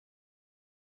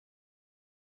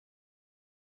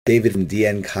David from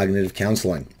DN Cognitive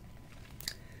Counseling.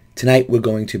 Tonight we're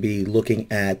going to be looking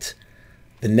at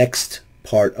the next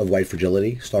part of white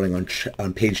fragility, starting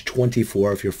on page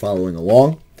 24 if you're following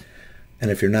along. And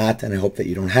if you're not, and I hope that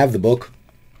you don't have the book,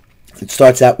 it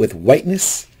starts out with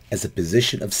whiteness as a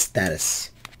position of status.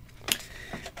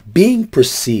 Being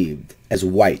perceived as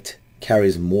white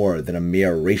carries more than a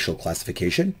mere racial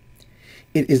classification.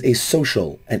 It is a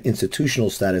social and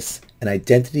institutional status, an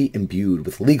identity imbued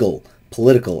with legal,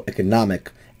 political,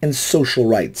 economic, and social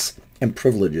rights and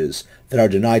privileges that are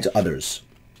denied to others.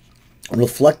 And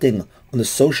reflecting on the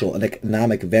social and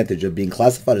economic advantage of being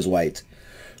classified as white,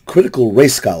 critical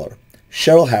race scholar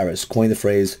Cheryl Harris coined the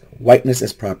phrase whiteness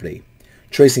as property,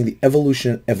 tracing the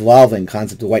evolving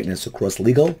concept of whiteness across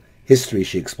legal history,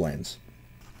 she explains.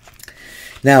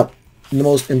 Now, the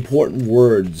most important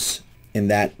words in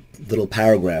that little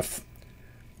paragraph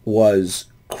was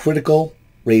critical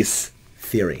race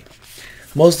theory.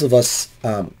 Most of us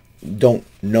don't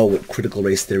know what critical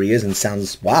race theory is and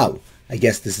sounds, wow, I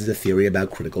guess this is a theory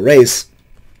about critical race.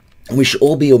 And we should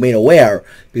all be made aware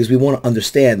because we want to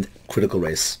understand critical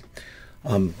race. We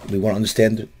want to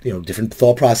understand, different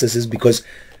thought processes, because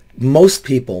most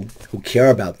people who care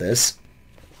about this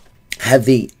have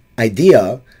the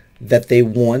idea that they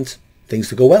want things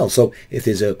to go well. So if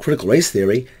there's a critical race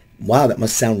theory, wow, that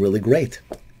must sound really great.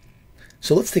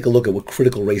 So let's take a look at what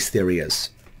critical race theory is.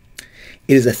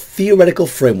 It is a theoretical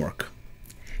framework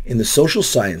in the social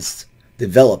science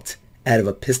developed out of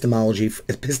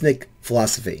epistemic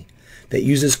philosophy that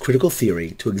uses critical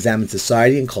theory to examine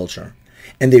society and culture,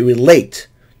 and they relate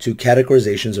to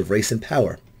categorizations of race and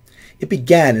power. It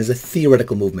began as a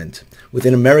theoretical movement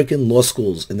within American law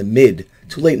schools in the mid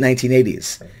to late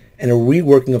 1980s, and a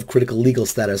reworking of critical legal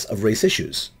status of race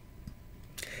issues.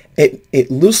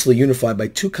 It loosely unified by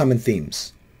two common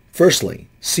themes. Firstly,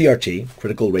 CRT,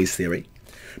 critical race theory,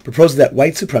 proposes that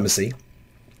white supremacy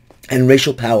and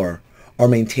racial power are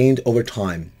maintained over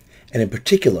time, and in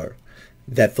particular,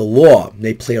 that the law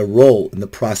may play a role in the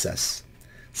process.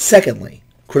 Secondly,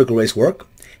 critical race work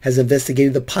has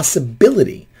investigated the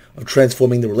possibility of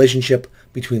transforming the relationship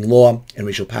between law and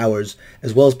racial powers,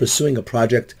 as well as pursuing a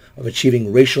project of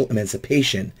achieving racial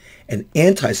emancipation and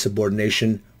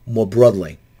anti-subordination more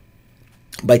broadly.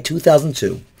 By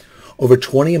 2002, over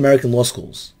 20 American law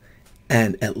schools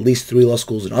and at least 3 law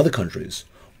schools in other countries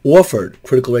offered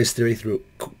critical race theory through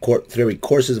theory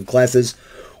courses of classes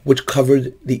which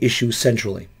covered the issue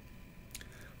centrally.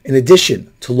 In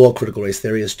addition to law, critical race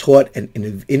theory is taught and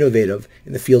innovative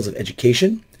in the fields of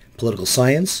education, political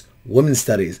science, women's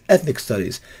studies, ethnic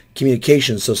studies,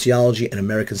 communication, sociology, and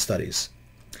American studies.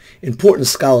 Important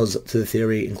scholars to the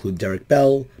theory include Derek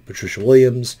Bell, Patricia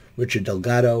Williams, Richard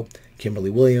Delgado,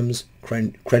 Kimberly Williams,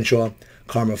 Crenshaw,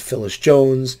 Karma Phyllis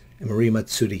Jones, and Marie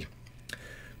Matsuda.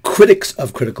 Critics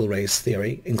of critical race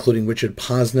theory, including Richard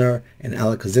Posner and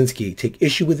Alec Kozinski, take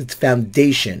issue with its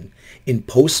foundation in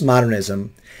postmodernism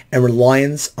and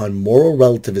reliance on moral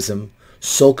relativism,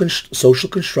 social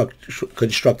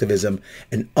constructivism,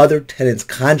 and other tenets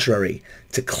contrary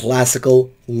to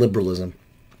classical liberalism.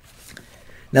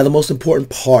 Now, the most important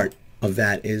part of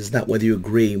that is not whether you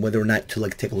agree, whether or not to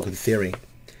take a look at the theory.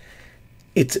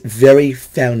 Its very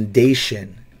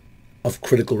foundation of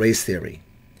critical race theory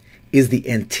is the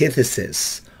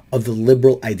antithesis of the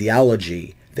liberal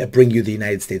ideology that bring you the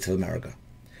United States of America.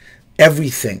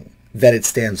 Everything that it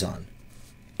stands on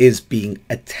is being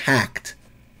attacked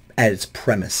at its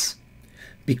premise,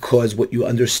 because what you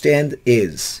understand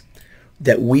is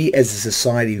that we as a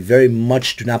society very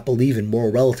much do not believe in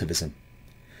moral relativism.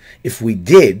 If we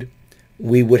did,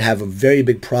 we would have a very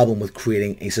big problem with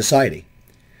creating a society.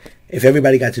 If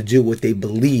everybody got to do what they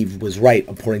believed was right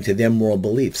according to their moral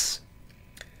beliefs.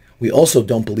 We also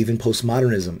don't believe in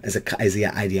postmodernism as the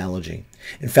ideology.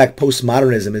 In fact,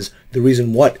 postmodernism is the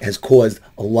reason what has caused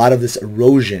a lot of this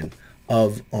erosion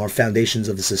of our foundations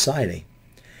of the society.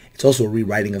 It's also a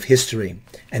rewriting of history,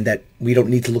 and that we don't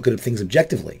need to look at things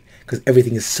objectively because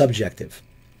everything is subjective.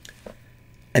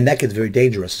 And that gets very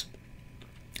dangerous.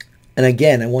 And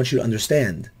again, I want you to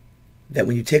understand that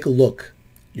when you take a look,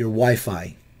 your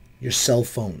Wi-Fi, your cell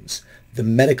phones, the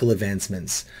medical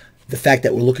advancements, the fact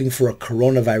that we're looking for a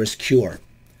coronavirus cure,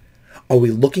 are we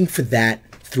looking for that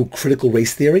through critical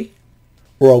race theory,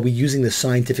 or are we using the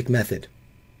scientific method?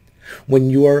 When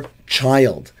your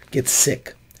child gets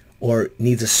sick or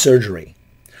needs a surgery,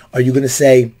 are you going to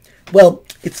say, well,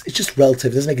 it's just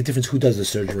relative, it doesn't make a difference who does the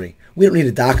surgery, we don't need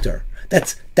a doctor,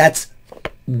 that's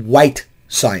white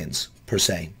science per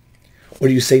se? Or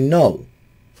do you say, no,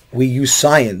 we use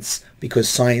science because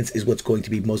science is what's going to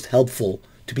be most helpful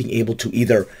to being able to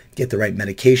either get the right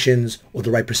medications or the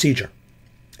right procedure?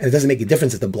 And it doesn't make a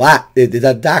difference if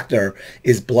the doctor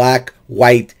is black,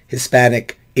 white,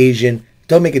 Hispanic, Asian. It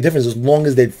doesn't make a difference as long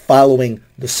as they're following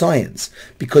the science,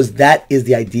 because that is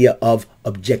the idea of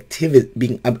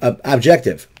being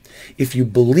objective. If you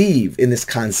believe in this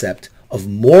concept of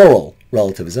moral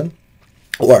relativism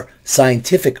or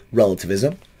scientific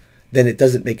relativism, then it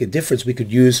doesn't make a difference. We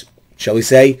could use, shall we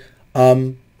say,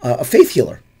 a faith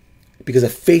healer, because a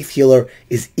faith healer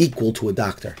is equal to a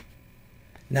doctor.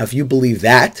 Now, if you believe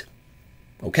that,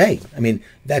 okay, I mean,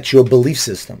 that's your belief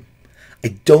system. I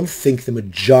don't think the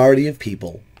majority of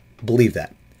people believe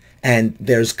that. And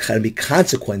there's going to be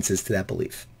consequences to that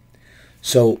belief.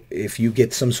 So if you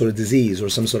get some sort of disease or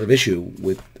some sort of issue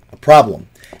with a problem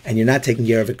and you're not taking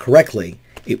care of it correctly,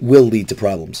 it will lead to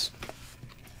problems.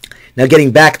 Now,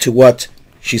 getting back to what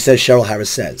she says, Cheryl Harris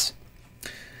says,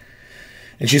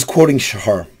 and she's quoting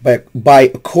her, by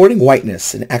according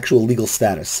whiteness an actual legal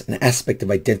status, an aspect of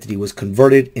identity was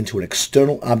converted into an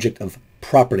external object of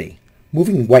property,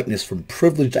 moving whiteness from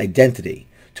privileged identity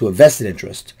to a vested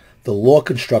interest. The law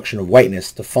construction of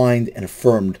whiteness defined and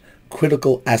affirmed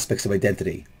critical aspects of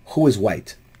identity. Who is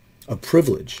white? A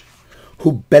privilege.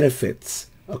 Who benefits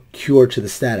accrue to the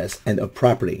status and of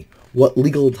property? What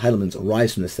legal entitlements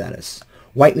arise from the status?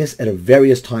 Whiteness at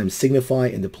various times signify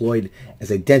and deployed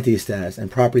as identity status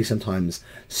and property, sometimes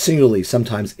singularly,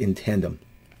 sometimes in tandem.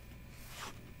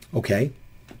 Okay.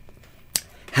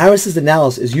 Harris's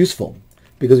analysis is useful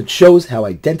because it shows how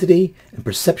identity and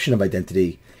perception of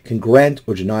identity can grant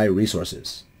or deny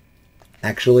resources.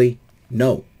 Actually,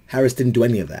 no. Harris didn't do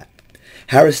any of that.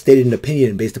 Harris stated an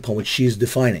opinion based upon what she's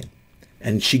defining,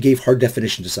 and she gave her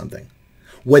definition to something.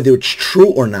 Whether it's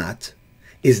true or not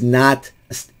is not,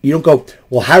 you don't go,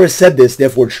 well, Harris said this,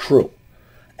 therefore it's true.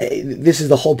 This is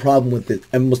the whole problem with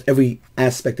almost every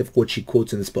aspect of what she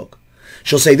quotes in this book.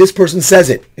 She'll say, this person says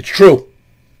it, it's true.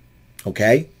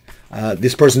 Okay?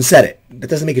 This person said it. That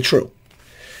doesn't make it true.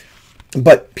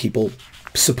 But people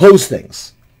suppose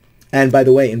things. And by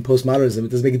the way, in postmodernism,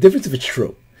 it doesn't make a difference if it's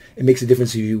true. It makes a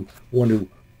difference if you want to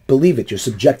believe it, your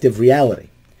subjective reality.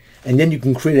 And then you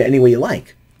can create it any way you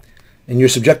like. In your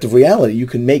subjective reality, you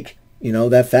can make,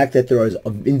 that fact that there are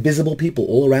invisible people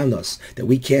all around us that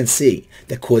we can't see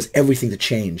that cause everything to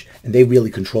change, and they really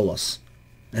control us.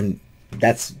 And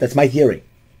that's my theory.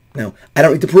 Now, I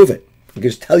don't need to prove it. I can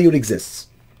just tell you it exists.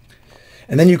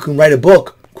 And then you can write a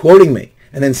book quoting me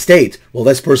and then state, well,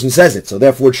 this person says it, so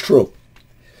therefore it's true.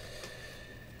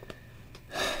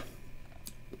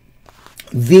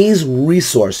 These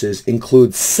resources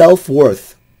include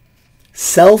self-worth.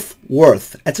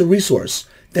 Self-worth, that's a resource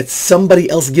that somebody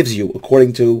else gives you,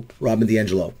 according to Robin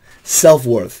DiAngelo.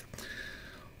 Self-worth.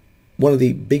 One of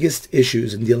the biggest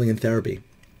issues in dealing in therapy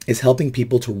is helping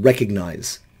people to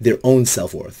recognize their own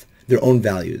self-worth, their own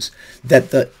values,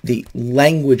 that the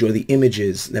language or the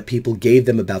images that people gave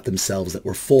them about themselves that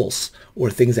were false or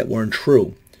things that weren't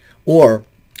true, or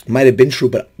might have been true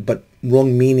but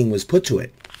wrong meaning was put to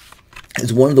it,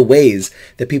 is one of the ways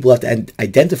that people have to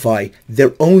identify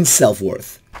their own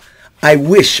self-worth. I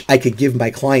wish I could give my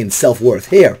clients self-worth.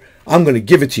 Here, I'm going to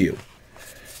give it to you.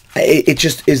 It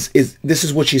just is this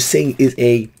is what she's saying is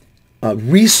a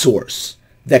resource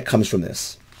that comes from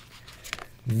this.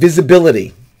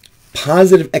 Visibility,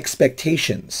 positive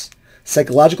expectations,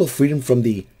 psychological freedom from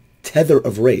the tether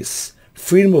of race,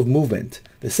 freedom of movement,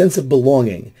 the sense of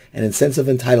belonging, and a sense of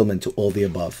entitlement to all the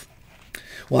above.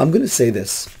 Well, I'm going to say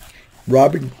this.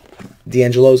 Robert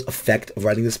DiAngelo's effect of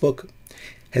writing this book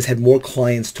has had more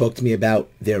clients talk to me about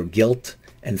their guilt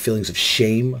and feelings of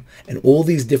shame and all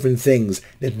these different things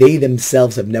that they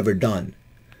themselves have never done,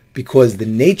 because the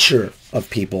nature of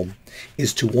people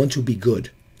is to want to be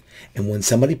good. And when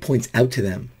somebody points out to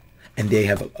them and they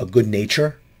have a good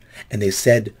nature and they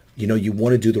said, you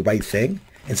want to do the right thing,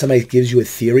 and somebody gives you a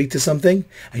theory to something,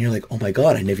 and you're like, oh my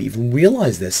God, I never even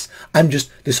realized this. I'm just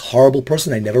this horrible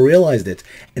person. I never realized it.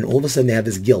 And all of a sudden they have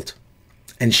this guilt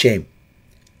and shame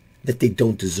that they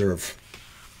don't deserve.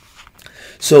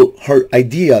 So her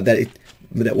idea that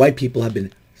white people have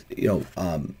been,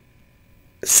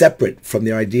 separate from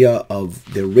their idea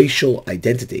of their racial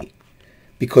identity,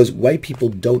 because white people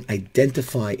don't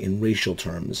identify in racial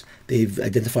terms. They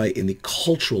identify in the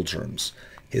cultural terms.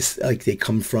 It's like they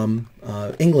come from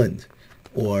England,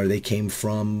 or they came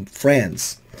from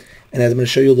France. And as I'm going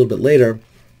to show you a little bit later,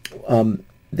 the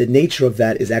nature of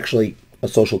that is actually a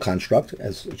social construct,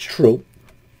 as it's true.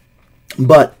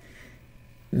 But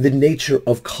the nature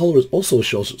of color is also a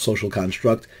social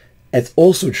construct. It's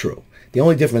also true. The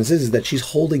only difference is that she's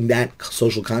holding that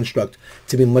social construct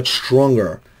to be much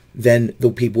stronger than the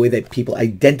way that people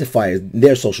identify as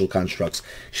their social constructs.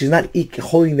 She's not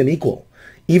holding them equal.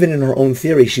 Even in her own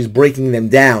theory, she's breaking them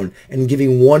down and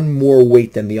giving one more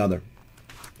weight than the other.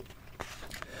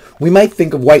 We might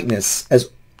think of whiteness as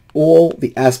all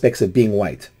the aspects of being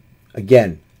white.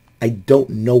 Again, I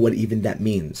don't know what even that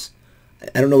means.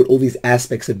 I don't know what all these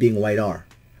aspects of being white are.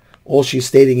 All she's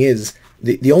stating is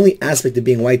the only aspect of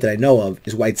being white that I know of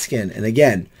is white skin. And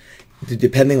again,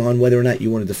 depending on whether or not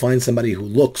you want to define somebody who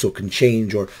looks or can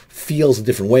change or feels a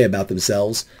different way about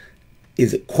themselves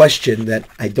is a question that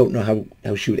I don't know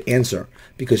how she would answer,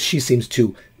 because she seems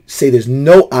to say there's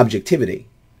no objectivity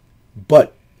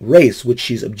but race, which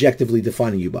she's objectively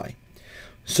defining you by.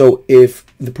 So if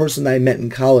the person I met in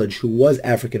college who was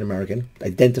African American,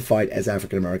 identified as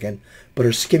African American, but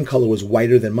her skin color was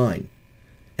whiter than mine,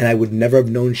 and I would never have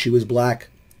known she was black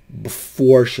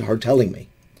before her telling me,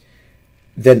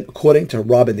 then according to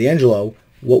Rob and DiAngelo,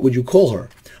 what would you call her?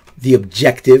 The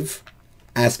objective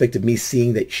aspect of me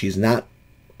seeing that she's not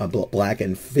black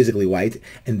and physically white,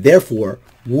 and therefore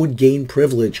would gain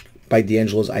privilege by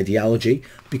DiAngelo's ideology,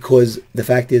 because the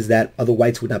fact is that other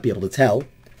whites would not be able to tell.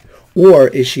 Or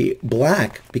is she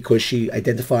black because she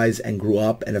identifies and grew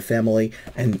up in a family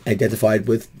and identified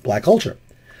with black culture?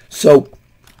 So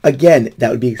again, that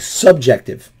would be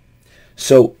subjective.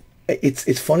 So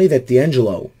it's funny that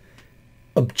DiAngelo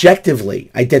objectively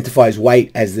identifies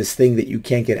white as this thing that you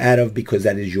can't get out of because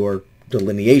that is your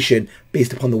delineation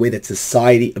based upon the way that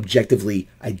society objectively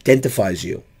identifies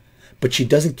you. But she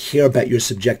doesn't care about your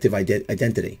subjective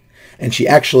identity. And she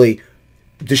actually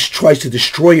tries to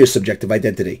destroy your subjective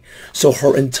identity. So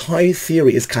her entire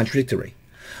theory is contradictory.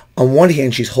 On one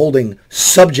hand, she's holding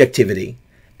subjectivity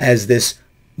as this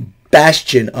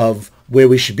bastion of where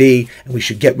we should be, and we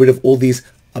should get rid of all these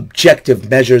objective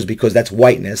measures because that's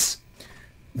whiteness.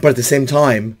 But at the same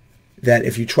time, that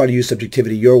if you try to use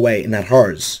subjectivity your way and not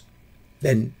hers,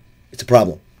 then it's a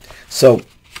problem. So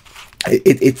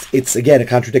it's again a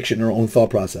contradiction in her own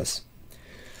thought process.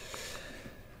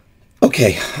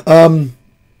 Okay,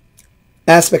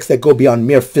 aspects that go beyond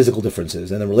mere physical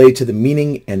differences and are related to the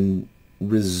meaning and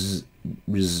resultant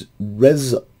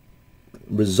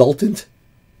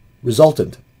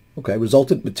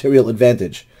material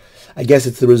advantage. I guess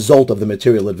it's the result of the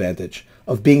material advantage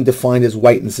of being defined as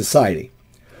white in society.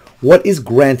 What is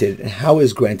granted and how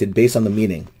is granted based on the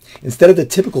meaning. Instead of the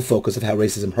typical focus of how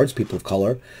racism hurts people of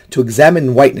color, to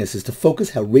examine whiteness is to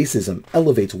focus how racism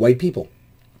elevates white people.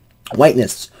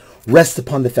 Whiteness rests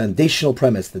upon the foundational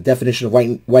premise, the definition of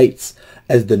whites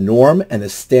as the norm and the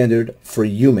standard for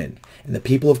human, and the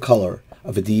people of color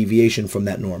of a deviation from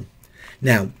that norm.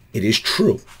 Now, it is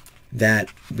true that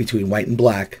between white and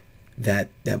black, that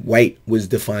white was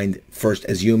defined first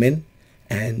as human,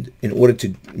 and in order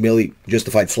to merely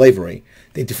justify slavery,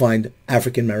 they defined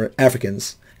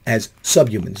Africans as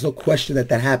subhuman. There's no question that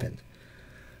that happened.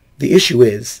 The issue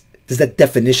is, does that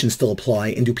definition still apply,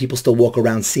 and do people still walk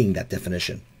around seeing that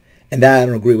definition? And that I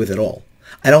don't agree with at all.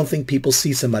 I don't think people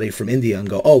see somebody from India and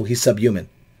go, oh, he's subhuman.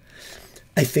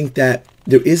 I think that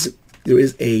there is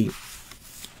a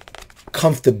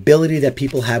comfortability that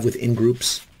people have within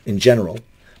groups in general,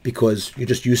 because you're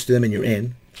just used to them and you're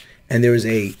in. And there is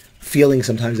a feeling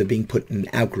sometimes of being put in an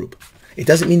out group. It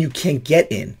doesn't mean you can't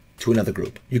get in to another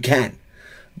group. You can.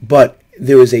 But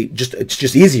there is it's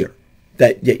just easier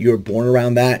that you're born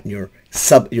around that and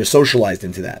you're socialized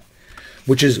into that,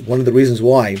 which is one of the reasons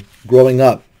why growing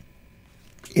up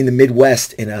in the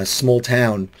Midwest in a small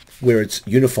town where it's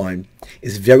unified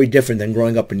is very different than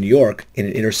growing up in New York in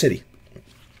an inner city.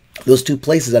 Those two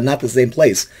places are not the same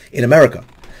place in America.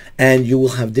 And you will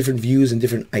have different views and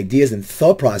different ideas and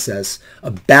thought process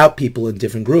about people in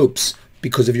different groups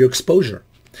because of your exposure.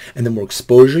 And the more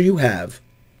exposure you have,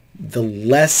 the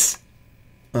less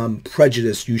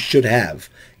prejudice you should have,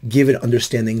 given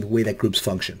understanding the way that groups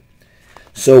function.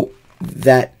 So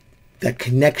that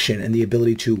connection and the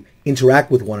ability to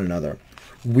interact with one another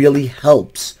really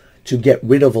helps to get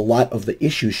rid of a lot of the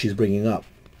issues she's bringing up.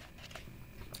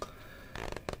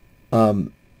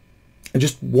 I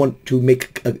just want to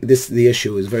make the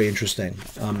issue is very interesting.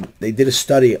 They did a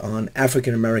study on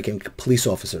African American police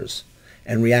officers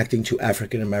and reacting to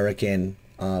African American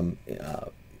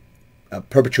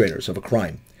perpetrators of a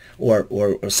crime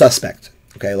or suspect.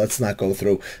 Okay, let's not go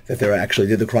through that they actually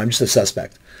did the crime, just a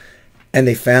suspect. And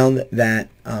they found that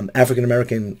African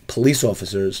American police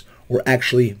officers were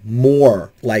actually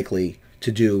more likely to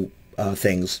do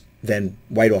things than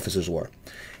white officers were.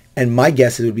 And my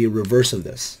guess is it would be a reverse of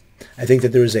this. I think that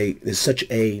there's such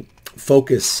a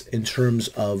focus in terms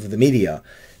of the media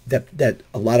that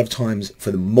a lot of times,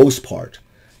 for the most part,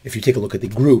 if you take a look at the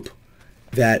group,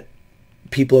 that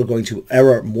people are going to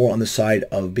err more on the side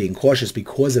of being cautious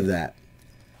because of that.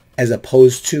 as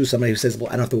opposed to somebody who says, well,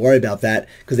 I don't have to worry about that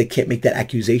because they can't make that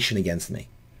accusation against me.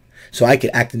 So I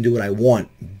could act and do what I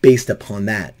want based upon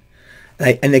that.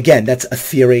 And again, that's a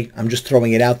theory. I'm just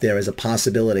throwing it out there as a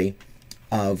possibility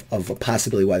of a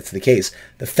possibility why it's the case.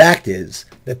 The fact is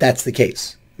that that's the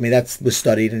case. I mean, that was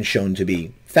studied and shown to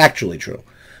be factually true.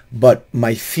 But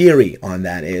my theory on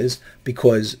that is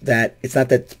because that it's not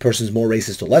that the person's more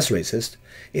racist or less racist.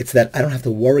 It's that I don't have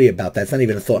to worry about that. It's not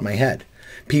even a thought in my head.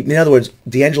 In other words,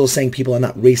 DiAngelo is saying people are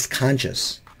not race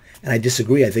conscious. And I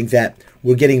disagree. I think that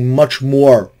we're getting much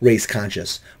more race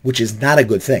conscious, which is not a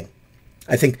good thing.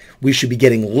 I think we should be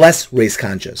getting less race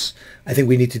conscious. I think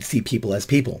we need to see people as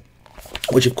people,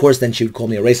 which of course then she would call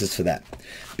me a racist for that,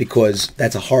 because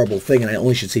that's a horrible thing and I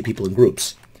only should see people in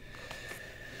groups.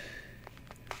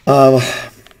 But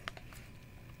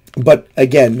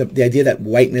again, the idea that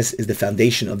whiteness is the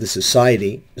foundation of the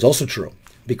society is also true,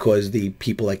 because the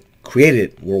people that created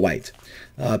it were white.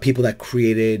 People that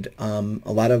created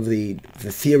a lot of the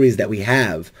theories that we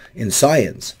have in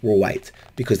science were white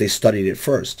because they studied it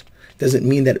first. Doesn't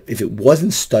mean that if it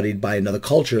wasn't studied by another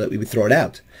culture that we would throw it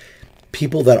out.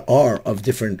 People that are of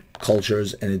different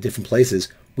cultures and in different places,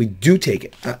 we do take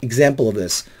it. Example of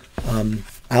this,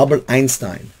 Albert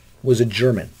Einstein was a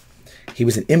German. He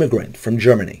was an immigrant from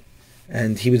Germany,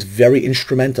 and he was very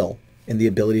instrumental in the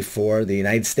ability for the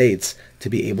United States to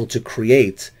be able to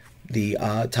create the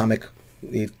atomic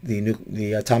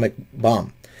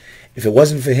bomb. If it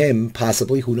wasn't for him,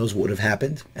 possibly, who knows what would have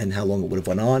happened and how long it would have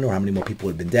went on or how many more people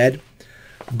would have been dead.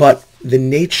 But the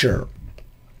nature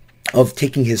of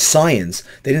taking his science,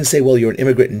 they didn't say, well, you're an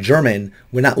immigrant in German,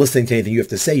 we're not listening to anything you have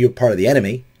to say, you're part of the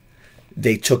enemy.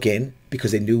 They took in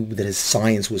because they knew that his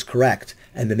science was correct,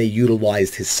 and then they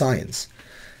utilized his science.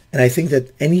 And I think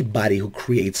that anybody who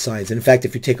creates science, and in fact,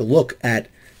 if you take a look at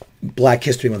Black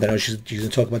History Month, I know she's going to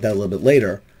talk about that a little bit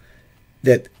later,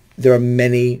 that there are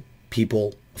many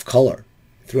people of color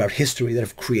throughout history that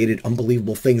have created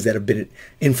unbelievable things that have been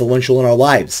influential in our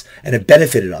lives and have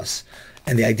benefited us.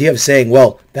 And the idea of saying,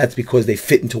 well, that's because they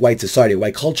fit into white society or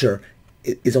white culture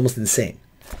is almost insane.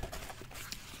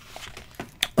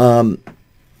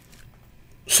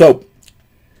 So,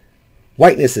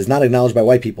 whiteness is not acknowledged by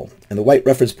white people, and the white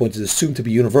reference point is assumed to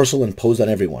be universal and imposed on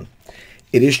everyone.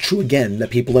 It is true, again, that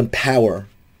people in power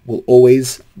will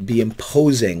always be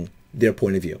imposing their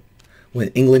point of view. When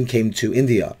England came to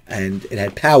India and it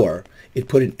had power, it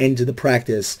put an end to the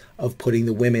practice of putting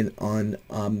the women on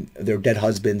their dead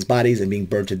husbands' bodies and being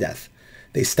burned to death.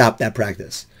 They stopped that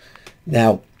practice.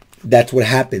 Now, that's what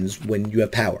happens when you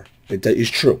have power. It is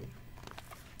true.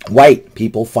 White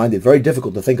people find it very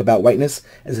difficult to think about whiteness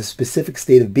as a specific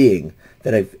state of being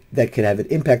that could have an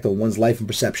impact on one's life and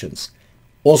perceptions.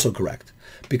 Also correct,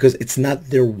 because it's not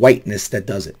their whiteness that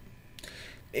does it.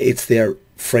 It's their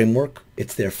framework,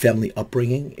 it's their family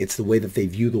upbringing, it's the way that they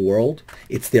view the world,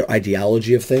 it's their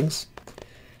ideology of things.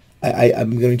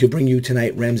 I'm going to bring you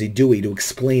tonight Ramsey Dewey to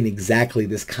explain exactly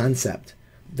this concept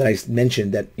that I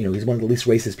mentioned, that he's one of the least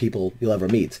racist people you'll ever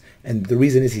meet. And the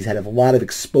reason is he's had a lot of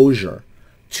exposure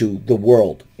to the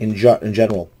world in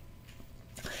general.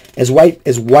 As Wright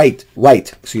pointed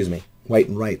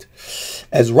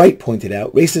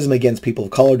out, racism against people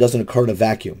of color doesn't occur in a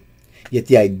vacuum. Yet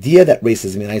the idea that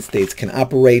racism in the United States can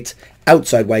operate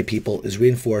outside white people is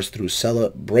reinforced through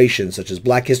celebrations such as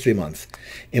Black History Month,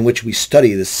 in which we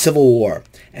study the Civil War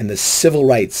and the Civil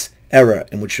Rights era,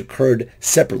 in which occurred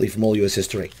separately from all U.S.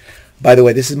 history. By the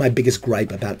way, this is my biggest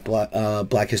gripe about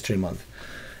Black History Month.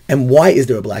 And why is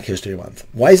there a Black History Month?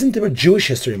 Why isn't there a Jewish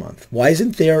History Month? Why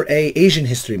isn't there a Asian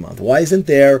History Month? Why isn't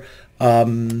there,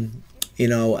 Indian,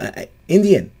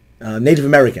 Native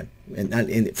American?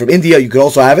 And from India, you could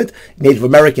also have it, Native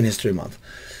American History Month.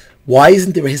 Why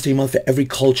isn't there a History Month for every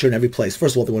culture and every place?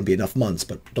 First of all, there wouldn't be enough months,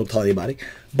 but don't tell anybody.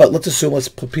 But let's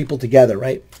put people together,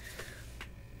 right?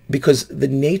 Because the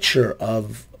nature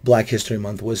of Black History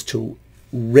Month was to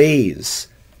raise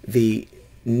the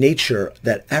nature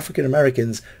that African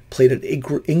Americans played an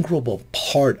integral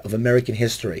part of American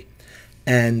history,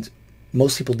 and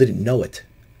most people didn't know it.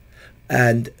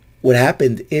 And what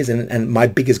happened is, and my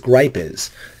biggest gripe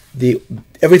is,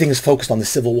 everything is focused on the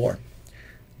Civil War,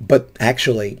 but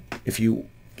actually, if you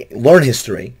learn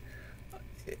history,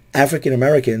 African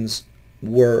Americans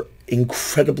were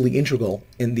incredibly integral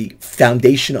in the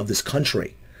foundation of this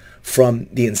country from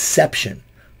the inception,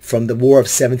 from the War of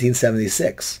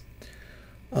 1776.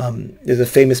 There's a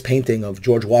famous painting of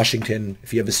George Washington,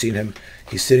 if you've ever seen him.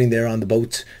 He's sitting there on the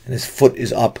boat and his foot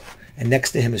is up, and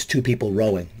next to him is two people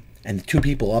rowing. And the two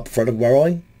people up front of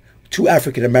rowing, two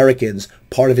African Americans,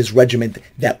 part of his regiment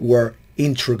that were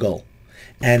integral.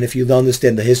 And if you don't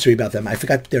understand the history about them, I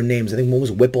forgot their names. I think one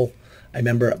was Whipple, I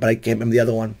remember, but I can't remember the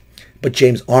other one. But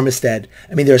James Armistead.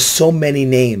 I mean, there are so many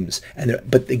names.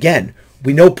 But again,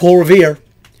 we know Paul Revere.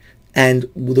 And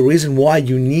the reason why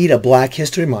you need a Black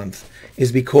History Month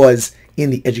is because in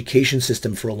the education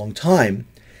system for a long time,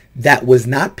 that was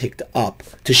not picked up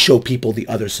to show people the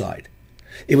other side.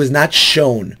 It was not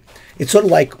shown. It's sort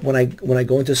of like when I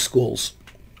go into schools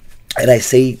and I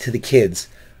say to the kids,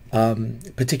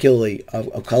 particularly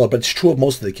of color, but it's true of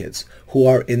most of the kids who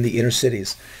are in the inner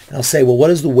cities. And I'll say, well,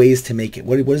 what is the ways to make it?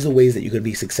 What is the ways that you're going to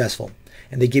be successful?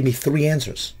 And they give me 3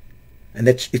 answers. And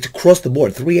it's across the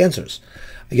board, 3 answers.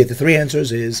 I get the 3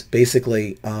 answers is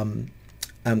basically, I'm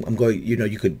going,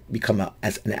 you could become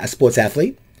a sports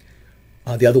athlete.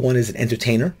 The other one is an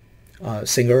entertainer,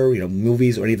 singer,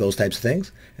 movies or any of those types of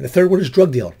things. And the third one is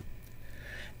drug dealer.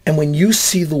 And when you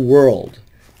see the world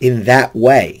in that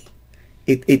way,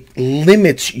 it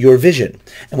limits your vision.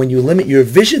 And when you limit your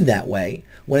vision that way,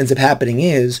 what ends up happening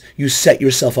is you set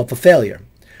yourself up for failure.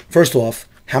 First off,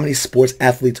 how many sports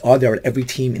athletes are there at every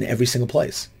team in every single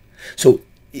place? So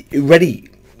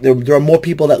there are more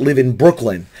people that live in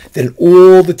Brooklyn than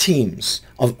all the teams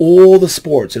of all the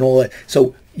sports and all that.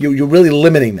 So you're really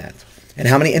limiting that. And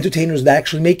how many entertainers that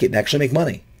actually make it, actually make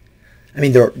money? I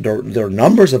mean, there are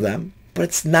numbers of them, but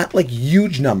it's not like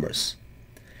huge numbers.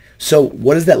 So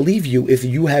what does that leave you if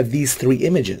you have these 3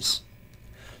 images?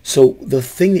 So the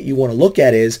thing that you want to look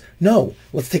at is, no,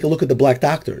 let's take a look at the Black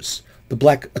doctors, the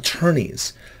Black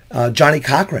attorneys, Johnny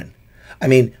Cochran. I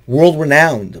mean,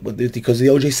 world-renowned because of the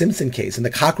O.J. Simpson case and the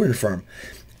Cochran firm.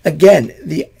 Again,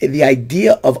 the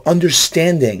idea of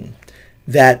understanding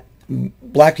that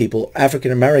Black people,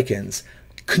 African Americans,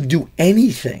 could do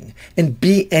anything and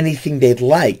be anything they'd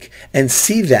like and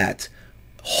see that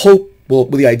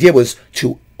the idea was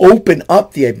to open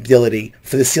up the ability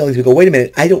for the ceiling to go, wait a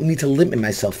minute, I don't need to limit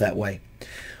myself that way.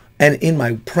 And in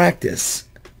my practice,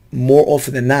 more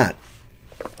often than not,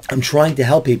 I'm trying to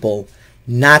help people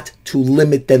not to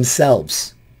limit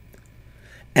themselves.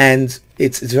 And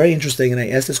it's very interesting, and I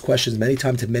ask this question many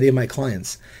times to many of my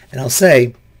clients, and I'll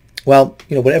say, well,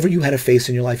 whatever you had to face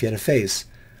in your life, you had to face.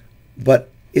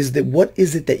 But what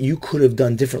is it that you could have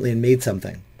done differently and made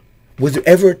something? Was there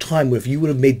ever a time where if you would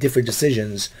have made different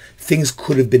decisions, things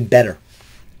could have been better?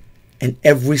 And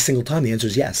every single time the answer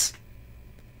is yes.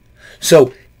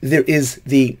 So there is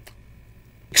the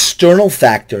external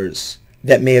factors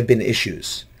that may have been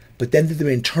issues, but then there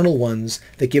are internal ones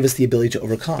that give us the ability to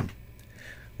overcome.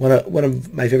 One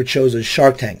of my favorite shows is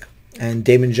Shark Tank, and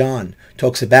Damon John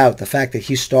talks about the fact that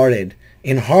he started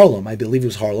in Harlem, I believe it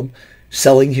was Harlem,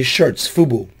 selling his shirts,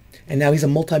 FUBU, and now he's a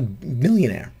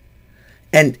multi-millionaire.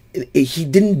 And he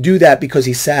didn't do that because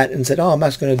he sat and said, oh, I'm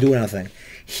not going to do anything.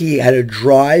 He had a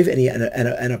drive and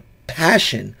a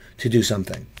passion to do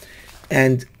something.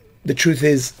 And the truth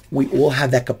is, we all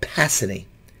have that capacity.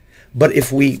 But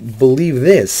if we believe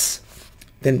this,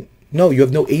 then no, you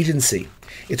have no agency.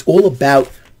 It's all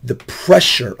about the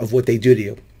pressure of what they do to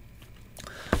you.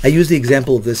 I use the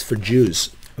example of this for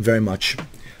Jews very much.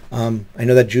 I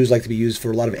know that Jews like to be used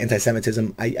for a lot of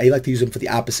anti-Semitism. I like to use them for the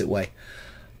opposite way.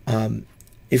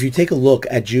 If you take a look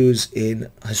at Jews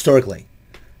historically,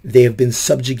 they have been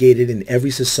subjugated in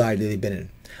every society they've been in.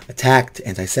 Attacked,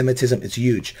 anti-Semitism, it's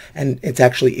huge. And it's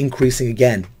actually increasing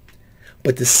again.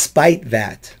 But despite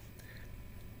that,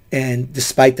 and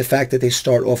despite the fact that they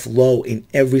start off low in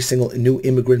every single new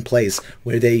immigrant place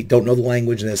where they don't know the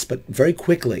language in this, but very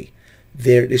quickly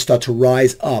they start to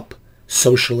rise up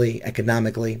socially,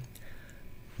 economically.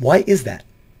 Why is that?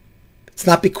 It's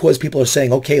not because people are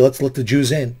saying, okay, let's let the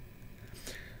Jews in.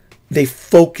 They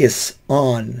focus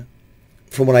on,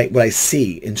 from what I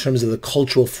see in terms of the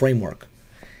cultural framework,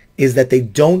 is that they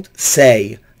don't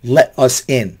say, let us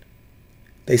in.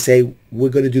 They say, we're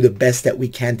going to do the best that we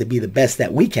can to be the best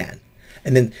that we can.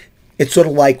 And then it's sort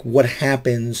of like what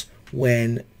happens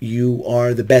when you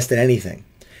are the best at anything.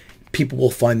 People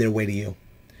will find their way to you.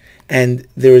 And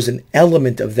there is an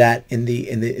element of that in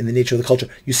the nature of the culture.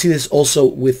 You see this also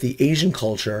with the Asian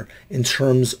culture in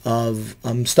terms of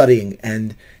studying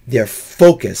and their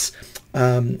focus.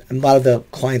 A lot of the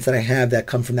clients that I have that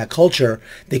come from that culture,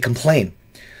 they complain.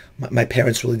 My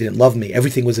parents really didn't love me.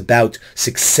 Everything was about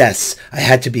success. I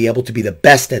had to be able to be the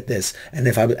best at this, and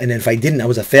if I didn't, I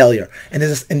was a failure. And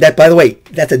that, by the way,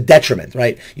 that's a detriment,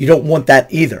 right? You don't want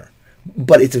that either.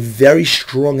 But it's very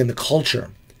strong in the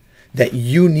culture that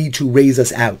you need to raise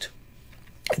us out.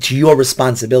 It's your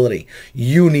responsibility.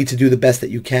 You need to do the best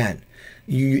that you can.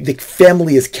 The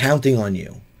family is counting on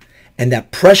you, and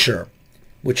that pressure,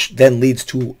 which then leads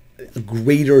to a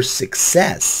greater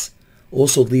success,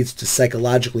 also leads to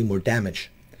psychologically more damage.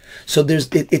 So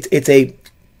it's a,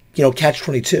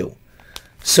 catch-22.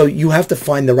 So you have to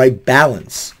find the right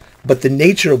balance. But the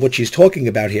nature of what she's talking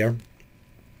about here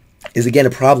is, again, a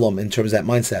problem in terms of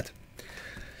that mindset.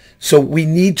 So we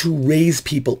need to raise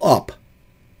people up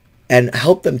and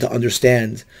help them to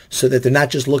understand so that they're not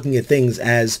just looking at things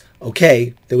as,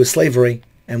 okay, there was slavery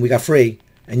and we got free,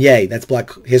 and yay, that's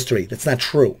Black history. That's not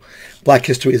true. Black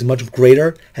history is much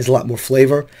greater, has a lot more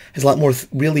flavor, has a lot more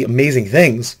really amazing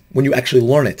things when you actually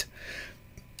learn it.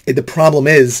 The problem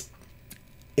is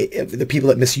the people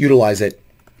that misutilize it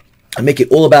and make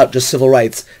it all about just civil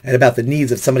rights and about the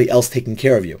needs of somebody else taking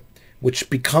care of you, which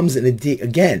becomes,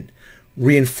 again,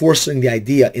 reinforcing the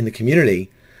idea in the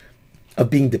community of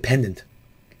being dependent.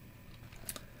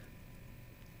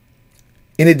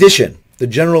 In addition, the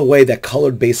general way that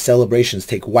color-based celebrations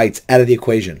take whites out of the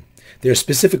equation. There are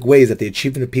specific ways that the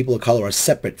achievement of people of color are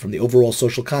separate from the overall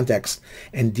social context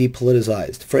and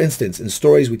depoliticized. For instance, in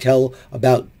stories we tell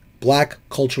about Black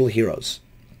cultural heroes.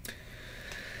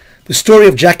 The story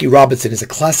of Jackie Robinson is a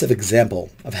classic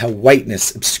example of how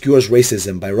whiteness obscures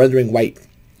racism by rendering white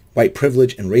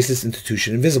privilege and racist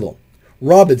institution invisible.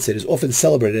 Robinson is often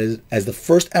celebrated as the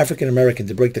first African American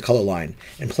to break the color line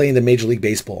and play in the Major League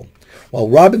Baseball. While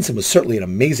Robinson was certainly an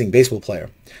amazing baseball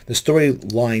player, the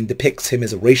storyline depicts him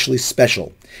as a racially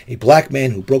special, a black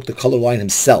man who broke the color line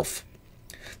himself.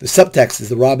 The subtext is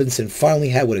that Robinson finally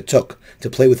had what it took to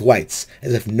play with whites,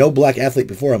 as if no black athlete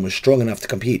before him was strong enough to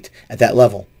compete at that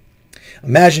level.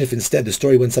 Imagine if instead the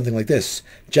story went something like this: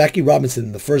 Jackie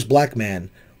Robinson, the first black man,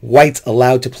 whites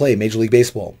allowed to play Major League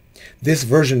Baseball. This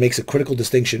version makes a critical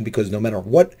distinction because no matter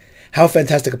how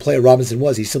fantastic a player Robinson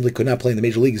was, he simply could not play in the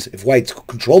major leagues if whites who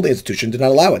controlled the institution did not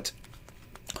allow it.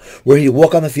 Were he to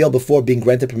walk on the field before being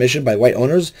granted permission by white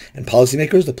owners and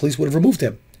policymakers, the police would have removed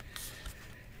him.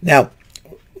 Now,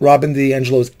 Robin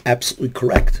DiAngelo is absolutely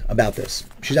correct about this.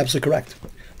 She's absolutely correct.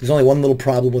 There's only one little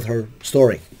problem with her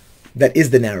story. That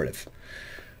is the narrative.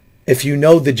 If you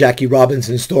know the Jackie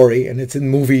Robinson story, and it's in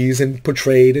movies and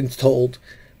portrayed and told,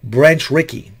 Branch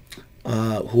Rickey,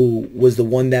 who was the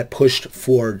one that pushed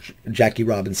for Jackie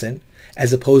Robinson,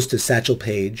 as opposed to Satchel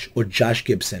Paige or Josh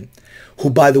Gibson, who,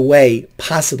 by the way,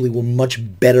 possibly were much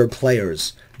better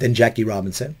players than Jackie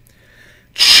Robinson,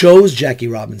 chose Jackie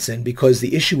Robinson because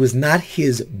the issue was not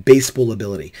his baseball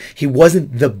ability. He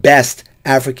wasn't the best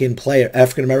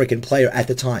African-American player at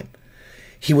the time.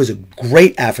 He was a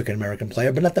great African-American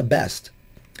player, but not the best.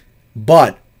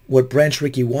 But what Branch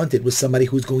Rickey wanted was somebody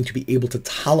who was going to be able to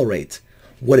tolerate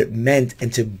what it meant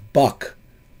and to buck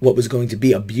what was going to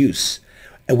be abuse,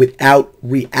 and without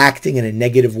reacting in a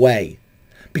negative way,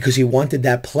 because he wanted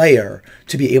that player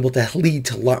to be able to lead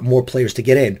to a lot more players to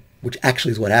get in, which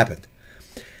actually is what happened.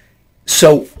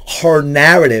 So her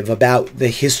narrative about the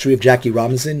history of Jackie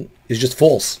Robinson is just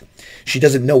false. She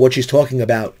doesn't know what she's talking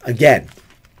about, again.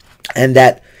 And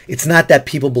that it's not that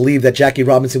people believe that Jackie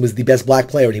Robinson was the best black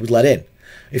player and he was let in.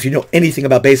 If you know anything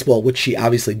about baseball, which she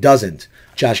obviously doesn't,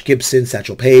 Josh Gibson,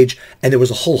 Satchel Paige, and there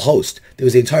was a whole host. There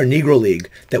was the entire Negro League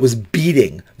that was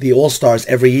beating the All-Stars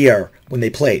every year when they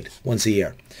played once a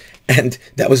year. And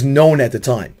that was known at the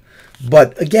time.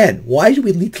 But again, why do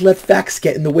we need to let facts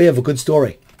get in the way of a good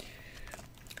story?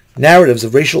 Narratives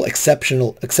of racial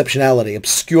exceptionality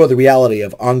obscure the reality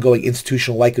of ongoing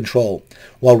institutional white control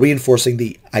while reinforcing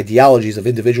the ideologies of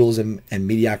individualism and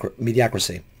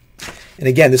mediocrity. And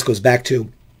again, this goes back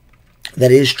to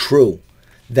that it is true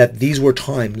that these were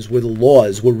times where the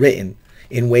laws were written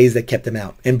in ways that kept them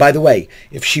out. And by the way,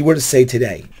 if she were to say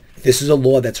today, this is a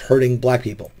law that's hurting black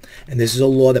people, and this is a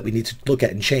law that we need to look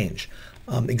at and change.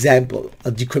 Example,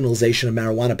 a decriminalization of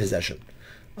marijuana possession.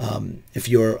 If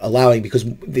you're allowing, because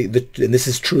and this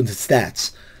is true in the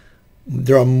stats,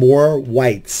 there are more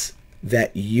whites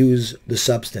that use the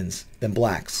substance than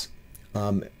blacks.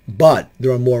 But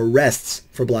there are more arrests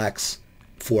for blacks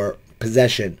for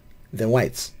possession than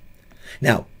whites.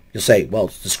 Now, you'll say, well,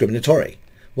 it's discriminatory.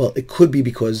 Well, it could be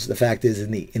because the fact is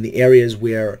in the areas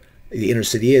where the inner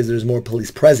city is, there's more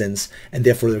police presence, and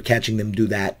therefore they're catching them do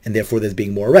that, and therefore there's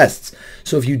being more arrests.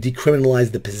 So if you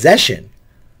decriminalize the possession,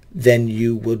 then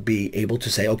you would be able to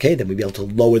say, okay, then we'd be able to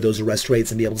lower those arrest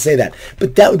rates and be able to say that.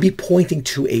 But that would be pointing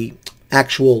to a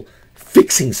actual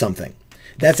fixing something.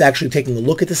 That's actually taking a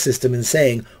look at the system and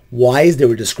saying, why is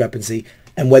there a discrepancy,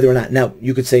 and whether or not, now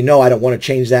you could say, no, I don't want to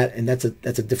change that, and that's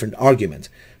a different argument.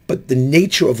 But the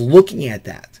nature of looking at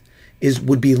that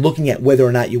would be looking at whether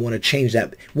or not you want to change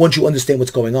that once you understand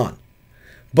what's going on.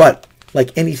 But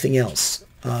like anything else,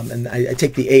 and I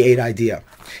take the A8 idea,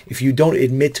 if you don't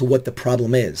admit to what the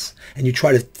problem is and you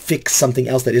try to fix something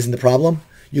else that isn't the problem,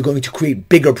 you're going to create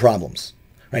bigger problems,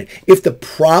 right? If the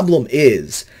problem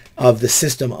is of the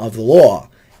system of the law,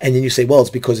 and then you say, well, it's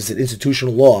because it's an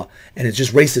institutional law and it's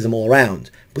just racism all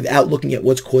around, without looking at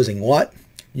what's causing what,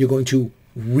 you're going to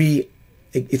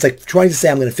it's like trying to say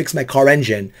I'm going to fix my car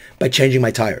engine by changing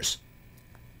my tires.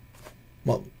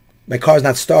 Well, my car's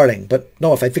not starting, but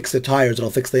no, if I fix the tires,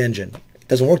 it'll fix the engine. It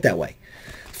doesn't work that way.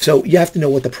 So you have to know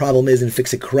what the problem is and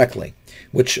fix it correctly,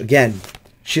 which, again,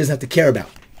 she doesn't have to care about.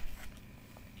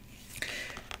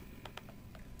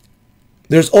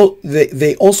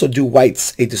 They also do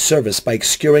whites a disservice by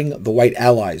obscuring the white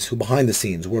allies who behind the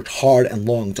scenes worked hard and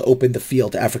long to open the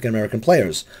field to African-American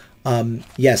players.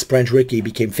 Yes, Branch Rickey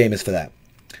became famous for that.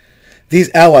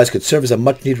 These allies could serve as a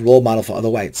much-needed role model for other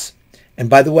whites. And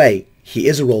by the way, he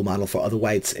is a role model for other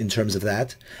whites in terms of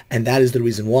that. And that is the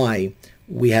reason why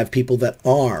we have people that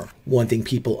are wanting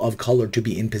people of color to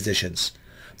be in positions.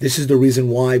 This is the reason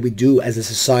why we do, as a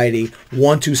society,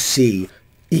 want to see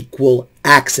equal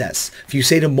access. If you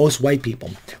say to most white people,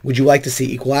 would you like to see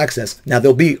equal access? Now,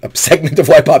 there'll be a segment of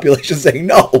white population saying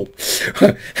no.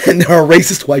 And there are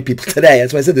racist white people today.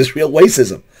 That's why I said there's real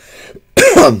racism.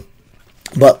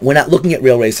 But we're not looking at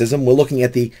real racism. We're looking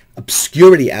at the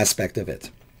obscurity aspect of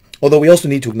it. Although we also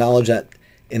need to acknowledge that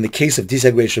in the case of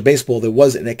desegregation of baseball, there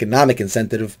was an economic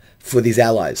incentive for these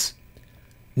allies.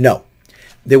 No,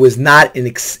 there was not an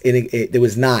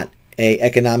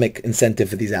economic incentive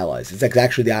for these allies. It's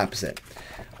actually the opposite.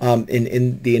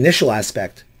 In the initial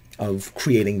aspect of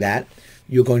creating that,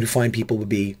 you're going to find people would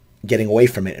be getting away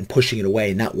from it and pushing it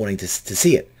away and not wanting to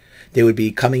see it. They would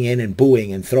be coming in and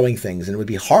booing and throwing things, and it would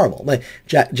be horrible. Like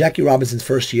Jackie Robinson's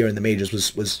first year in the majors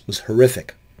was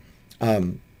horrific.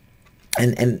 And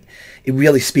it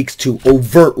really speaks to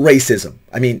overt racism.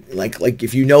 I mean, like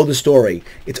if you know the story,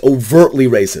 it's overtly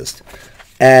racist.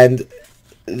 And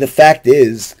the fact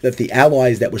is that the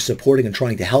allies that were supporting and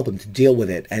trying to help him to deal with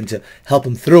it and to help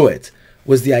him through it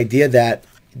was the idea that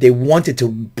they wanted to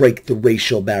break the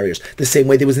racial barriers. The same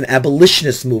way there was an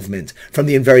abolitionist movement from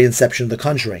the very inception of the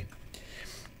country.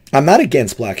 I'm not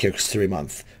against Black History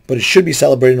Month, but it should be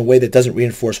celebrated in a way that doesn't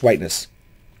reinforce whiteness.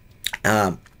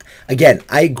 Again,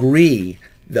 I agree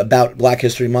about Black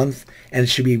History Month, and it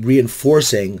should be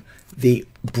reinforcing the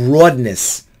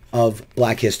broadness of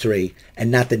Black history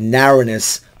and not the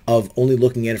narrowness of only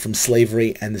looking at it from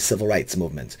slavery and the civil rights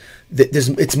movement.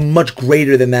 It's much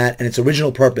greater than that, and its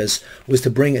original purpose was to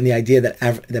bring in the idea that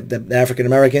African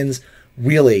Americans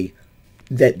really,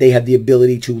 that they have the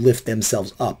ability to lift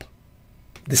themselves up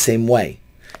the same way.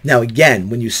 Now, again,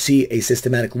 when you see a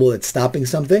systematic law that's stopping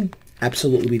something,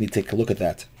 absolutely we need to take a look at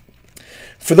that.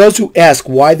 For those who ask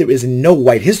why there is no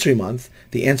White History Month,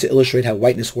 the answer illustrates how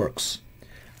whiteness works.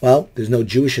 Well, there's no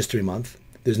Jewish History Month.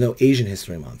 There's no Asian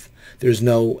History Month. There's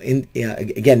no,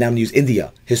 again, now I'm going to use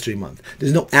India History Month.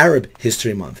 There's no Arab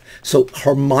History Month. So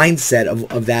her mindset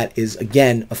of that is,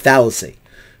 again, a fallacy.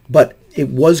 But it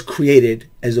was created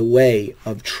as a way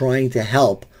of trying to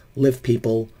help lift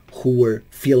people who were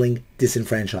feeling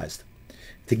disenfranchised,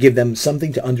 to give them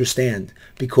something to understand,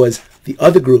 because the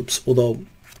other groups, although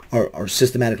are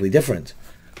systematically different,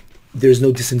 there's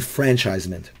no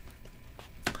disenfranchisement.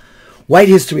 White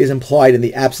history is implied in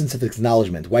the absence of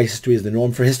acknowledgement. White history is the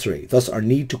norm for history. Thus, our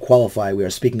need to qualify we are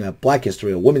speaking of Black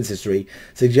history or women's history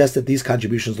suggests that these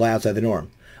contributions lie outside the norm.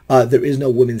 There is no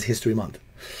Women's History Month.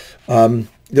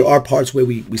 There are parts where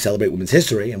we celebrate women's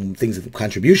history and things of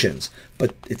contributions,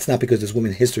 but it's not because there's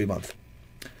Women's History Month.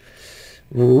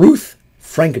 Ruth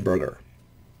Frankenberg,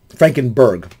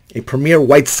 a premier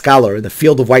white scholar in the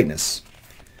field of whiteness.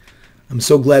 I'm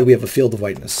so glad we have a field of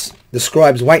whiteness.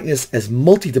 Describes whiteness as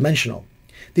multidimensional.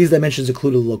 These dimensions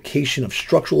include a location of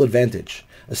structural advantage,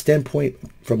 a standpoint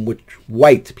from which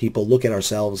white people look at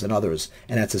ourselves and others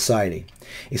and at society,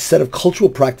 a set of cultural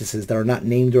practices that are not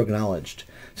named or acknowledged.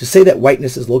 To say that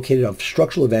whiteness is located on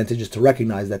structural advantage is to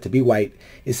recognize that to be white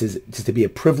is to be a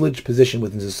privileged position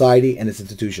within society and its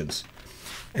institutions.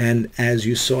 And as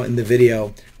you saw in the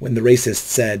video when the racist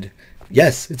said,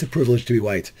 yes, it's a privilege to be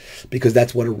white, because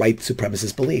that's what a white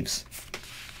supremacist believes.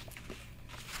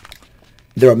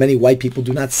 There are many white people who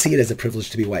do not see it as a privilege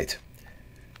to be white.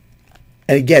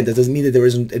 And again, that doesn't mean that there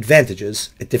isn't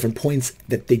advantages at different points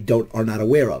that they are not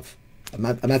aware of. I'm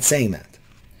not saying that.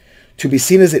 To be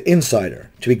seen as an insider,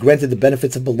 to be granted the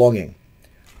benefits of belonging.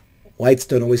 Whites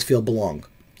don't always feel belong.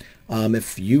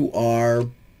 If you are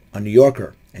a New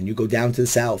Yorker and you go down to the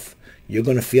South, you're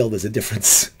going to feel there's a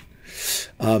difference.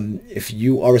 If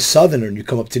you are a Southerner and you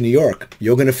come up to New York,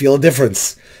 you're going to feel a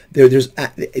difference.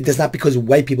 It's not because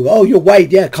white people go, oh, you're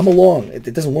white, yeah, come along.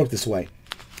 It doesn't work this way.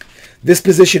 This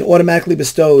position automatically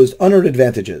bestows unearned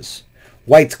advantages.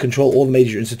 Whites control all the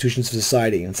major institutions of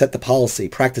society and set the policy,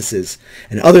 practices,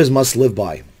 and others must live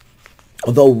by.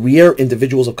 Although rare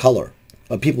individuals of color,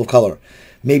 people of color,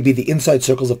 may be the inside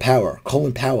circles of power,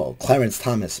 Colin Powell, Clarence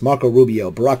Thomas, Marco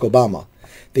Rubio, Barack Obama,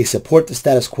 they support the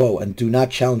status quo and do not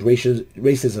challenge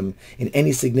racism in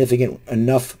any significant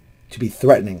enough to be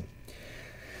threatening.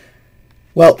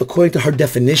 Well, according to her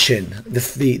definition,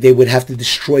 they would have to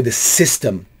destroy the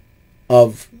system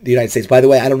of the United States. By the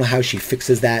way, I don't know how she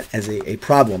fixes that as a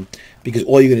problem, because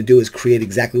all you're going to do is create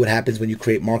exactly what happens when you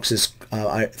create Marxist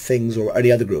things or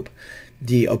any other group.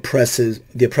 The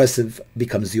oppressive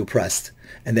becomes the oppressed,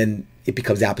 and then it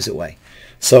becomes the opposite way.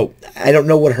 So I don't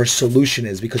know what her solution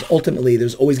is, because ultimately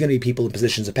there's always going to be people in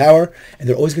positions of power, and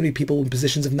there are always going to be people in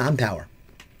positions of non-power.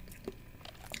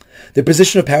 The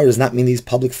position of power does not mean these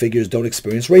public figures don't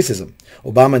experience racism.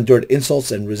 Obama endured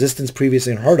insults and resistance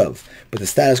previously unheard of, but the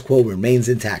status quo remains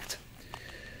intact.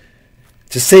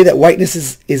 To say that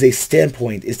whiteness is a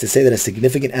standpoint is to say that a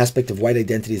significant aspect of white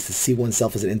identity is to see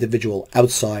oneself as an individual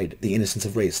outside the innocence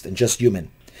of race and just human.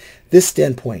 This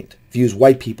standpoint views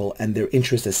white people and their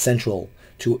interests as central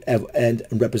to and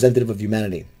representative of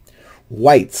humanity.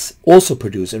 Whites also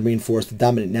produce and reinforce the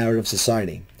dominant narrative of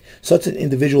society. Such an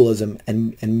individualism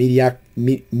and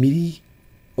mediocrity,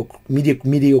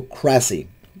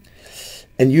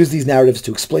 and use these narratives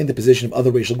to explain the position of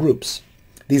other racial groups.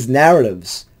 These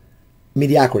narratives,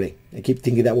 mediocrity, I keep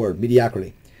thinking that word,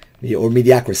 mediocrity, or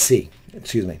mediocrity,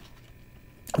 excuse me.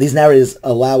 These narratives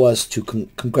allow us to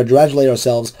congratulate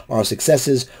ourselves on our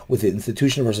successes with the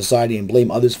institution of our society and blame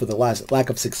others for the lack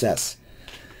of success.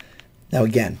 Now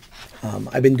again,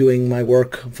 I've been doing my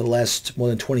work for the last more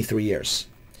than 23 years.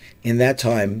 In that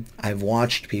time, I've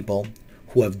watched people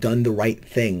who have done the right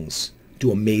things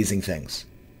do amazing things.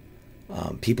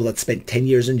 People that spent 10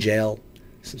 years in jail,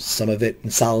 some of it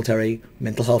in solitary,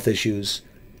 mental health issues,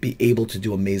 be able to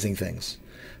do amazing things.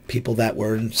 People that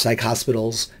were in psych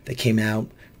hospitals, that came out,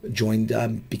 joined,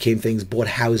 became things, bought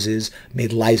houses,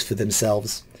 made lives for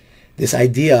themselves. This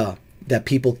idea that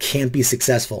people can't be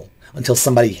successful until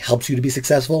somebody helps you to be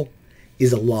successful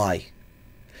is a lie.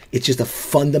 It's just a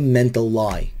fundamental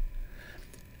lie.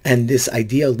 And this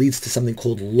idea leads to something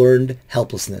called learned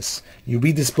helplessness. You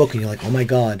read this book and you're like, oh my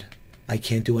God, I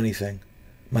can't do anything.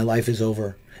 My life is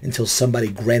over until somebody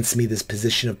grants me this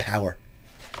position of power.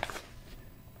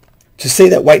 To say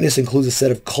that whiteness includes a set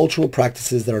of cultural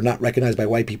practices that are not recognized by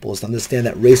white people is to understand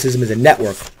that racism is a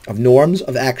network of norms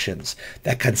of actions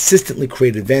that consistently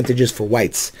create advantages for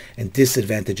whites and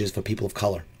disadvantages for people of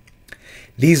color.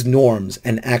 These norms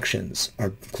and actions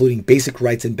are including basic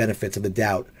rights and benefits of the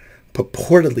doubt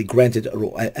purportedly granted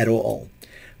at all,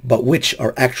 but which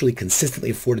are actually consistently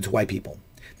afforded to white people.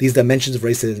 These dimensions of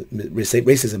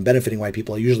racism benefiting white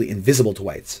people are usually invisible to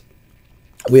whites.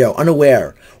 We are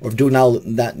unaware or do not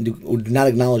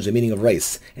acknowledge the meaning of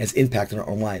race and its impact on our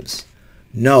own lives.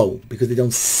 No, because they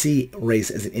don't see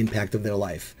race as an impact of their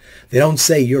life. They don't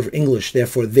say you're English,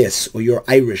 therefore this, or you're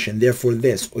Irish and therefore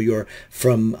this, or you're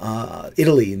from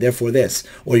Italy and therefore this,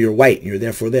 or you're white and you're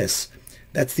therefore this.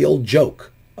 That's the old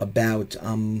joke about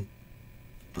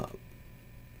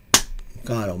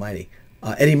God almighty,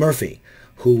 Eddie Murphy,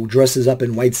 who dresses up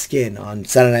in white skin on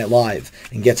Saturday Night Live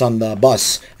and gets on the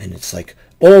bus, and it's like,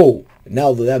 oh,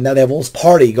 now they have all this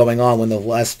party going on when the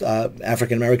last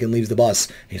African American leaves the bus.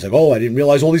 And he's like, oh, I didn't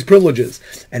realize all these privileges.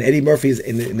 And Eddie Murphy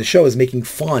in the show is making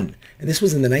fun. And this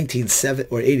was in the 1970s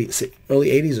or 80s, early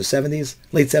 80s or 70s,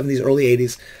 late 70s, early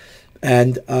 80s.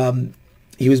 And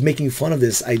he was making fun of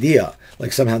this idea,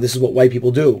 like somehow this is what white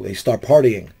people do. They start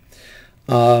partying.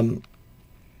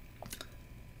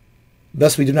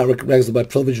 Thus, we do not recognize the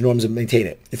privilege norms and maintain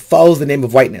it. It follows the name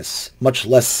of whiteness, much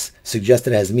less suggest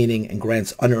it has meaning and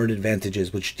grants unearned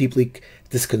advantages, which deeply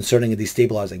disconcerting and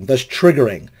destabilizing, thus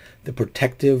triggering the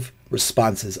protective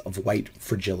responses of white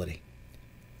fragility.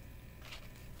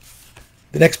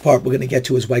 The next part we're going to get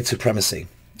to is white supremacy.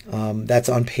 That's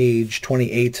on page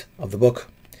 28 of the book.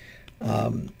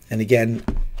 And again,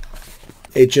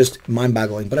 it's just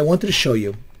mind-boggling. But I wanted to show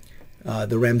you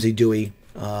the Ramsey Dewey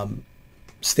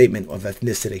statement of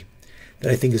ethnicity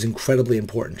that I think is incredibly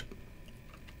important.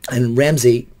 And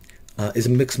Ramsey is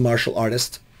a mixed martial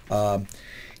artist.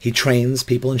 He trains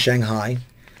people in Shanghai,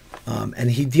 and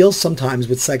he deals sometimes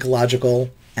with psychological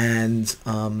and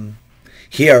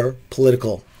here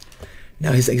political.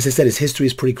 Now, as I said, his history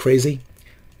is pretty crazy.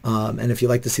 And if you'd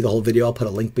like to see the whole video, I'll put a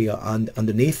link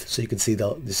underneath so you can see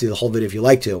the whole video if you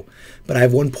like to. But I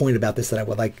have one point about this that I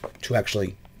would like to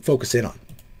actually focus in on.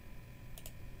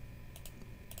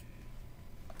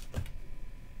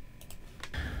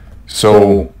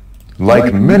 So,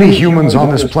 like many humans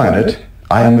on this planet,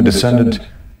 I am a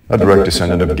direct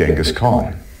descendant of Genghis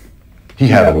Khan. He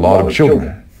had a lot of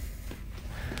children.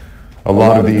 A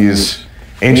lot of these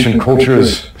Ancient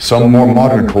cultures, some more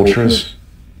modern cultures,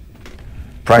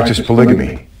 practiced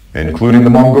polygamy, including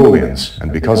the Mongolians,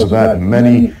 and because of that,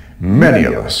 many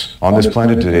of us on this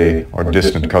planet today are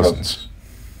distant cousins.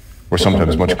 We're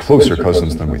sometimes much closer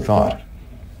cousins than we thought.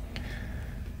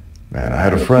 Man, I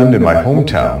had a friend in my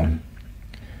hometown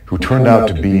who turned out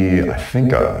to be, I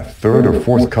think, a third or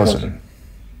fourth cousin,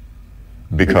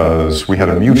 because we had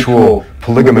a mutual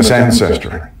polygamous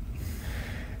ancestor.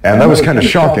 And that was kind of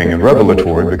shocking and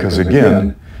revelatory because,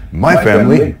 again, my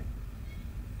family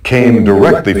came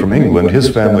directly from England. His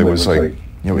family was like,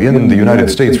 in the United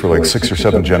States for like 6 or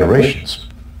 7 generations.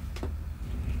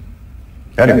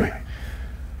 Anyway,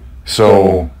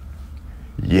 so,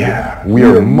 yeah, we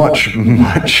are much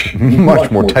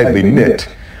more tightly knit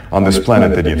on this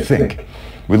planet than you think.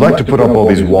 We like to put up all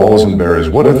these walls and barriers.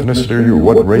 What ethnicity are you?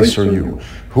 What race are you?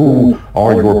 Who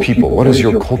are your people? What is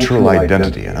your cultural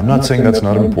identity? And I'm not saying that's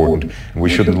not important, and we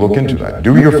shouldn't look into that.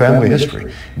 Do your family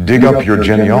history. Dig up your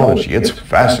genealogy. It's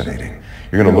fascinating.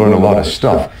 You're going to learn a lot of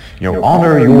stuff.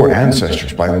 Honor your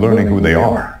ancestors by learning who they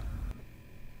are.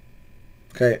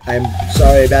 Okay, I'm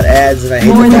sorry about ads, and I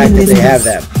hate the fact that they have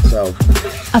them. So,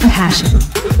 a passion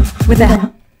with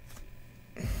that.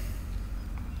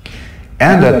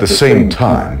 And at the same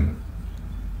time,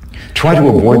 try to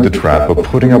avoid the trap of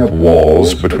putting up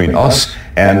walls between us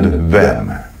and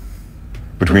them,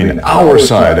 between our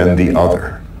side and the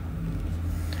other.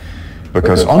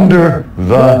 Because under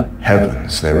the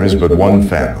heavens there is but one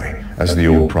family, as the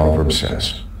old proverb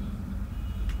says.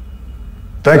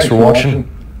 Thanks for watching.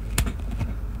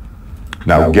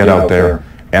 Now get out there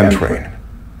and train.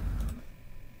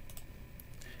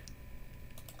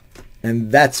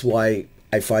 And that's why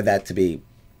I find that to be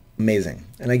amazing.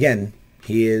 And again,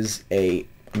 he is an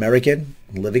American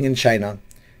living in China,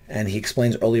 and he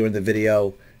explains earlier in the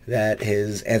video that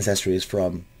his ancestry is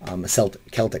from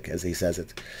Celtic, as he says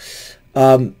it.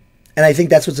 And I think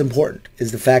that's what's important,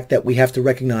 is the fact that we have to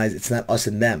recognize it's not us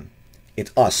and them,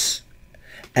 it's us.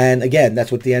 And again,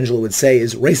 that's what DiAngelo would say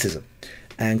is racism,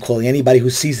 and calling anybody who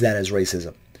sees that as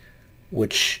racism,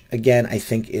 which again, I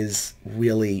think is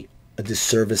really a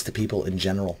disservice to people in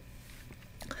general.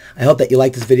 I hope that you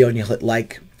like this video and you'll hit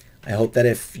like. I hope that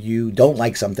if you don't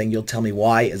like something, you'll tell me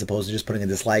why, as opposed to just putting a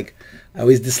dislike. I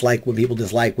always dislike when people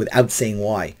dislike without saying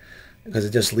why, because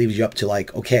it just leaves you up to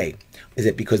like, okay, is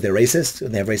it because they're racist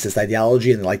and they have racist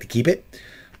ideology and they like to keep it?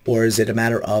 Or is it a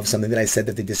matter of something that I said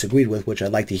that they disagreed with, which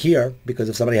I'd like to hear, because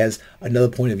if somebody has another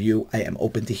point of view, I am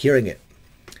open to hearing it.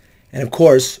 And of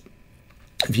course,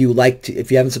 if you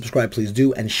haven't subscribed, please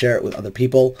do, and share it with other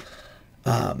people.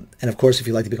 And of course, if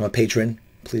you'd like to become a patron,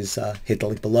 please hit the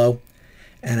link below.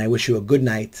 And I wish you a good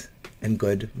night and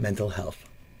good mental health.